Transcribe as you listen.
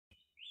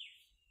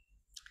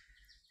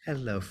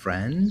Hello,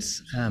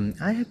 friends.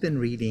 I have been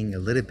reading a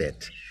little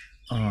bit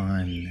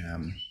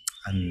on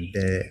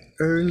the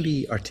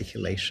early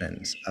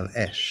articulations of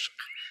ishq,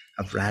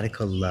 of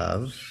radical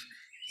love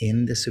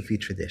in the Sufi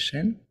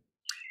tradition.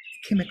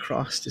 I came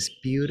across this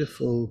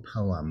beautiful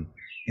poem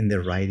in the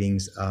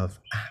writings of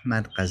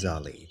Ahmad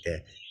Ghazali,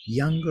 the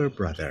younger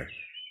brother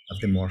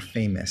of the more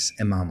famous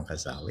Imam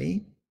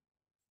Ghazali.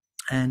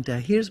 And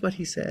here's what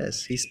he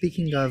says. He's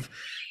speaking of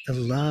a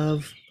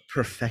love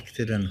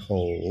perfected and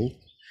whole,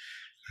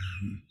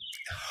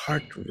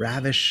 heart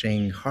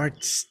ravishing,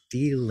 heart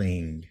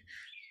stealing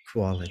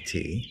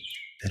quality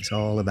that's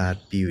all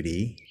about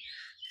beauty.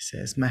 He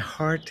says, my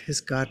heart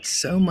has got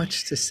so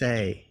much to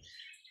say,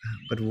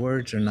 but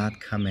words are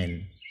not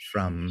coming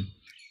from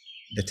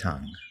the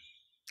tongue.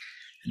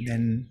 And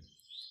then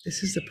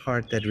this is the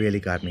part that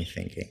really got me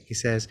thinking. He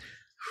says,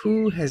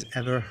 who has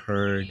ever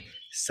heard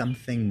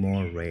something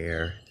more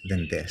rare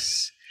than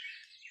this?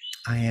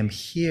 I am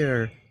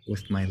here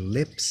with my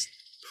lips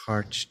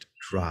parched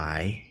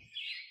dry,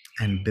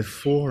 and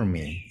before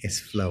me is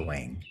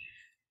flowing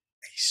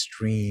a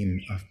stream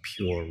of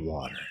pure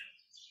water.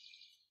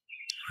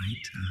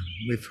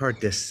 Right? We've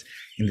heard this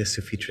in the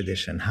Sufi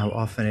tradition, how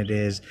often it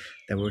is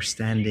that we're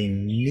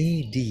standing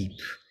knee deep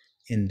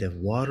in the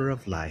water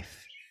of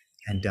life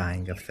and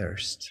dying of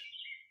thirst.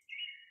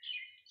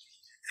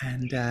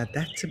 And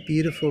that's a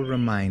beautiful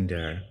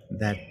reminder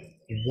that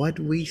what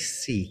we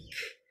seek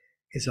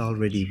is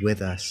already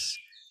with us,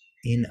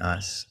 in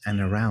us, and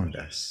around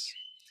us.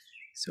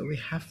 So we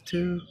have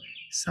to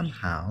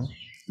somehow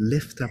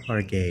lift up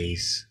our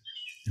gaze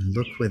and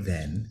look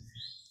within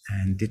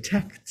and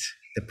detect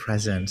the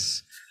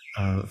presence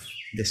of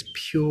this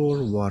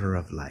pure water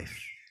of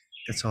life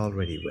that's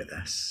already with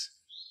us.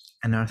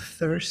 And our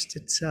thirst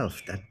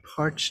itself, that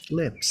parched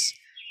lips,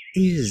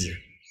 is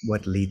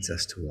what leads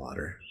us to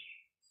water.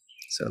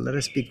 So let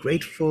us be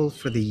grateful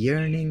for the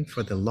yearning,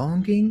 for the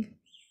longing,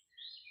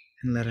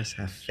 and let us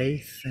have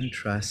faith and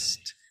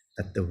trust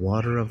that the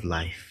water of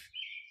life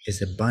is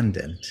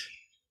abundant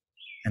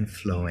and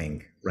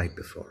flowing right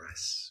before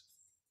us.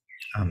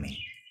 Amen.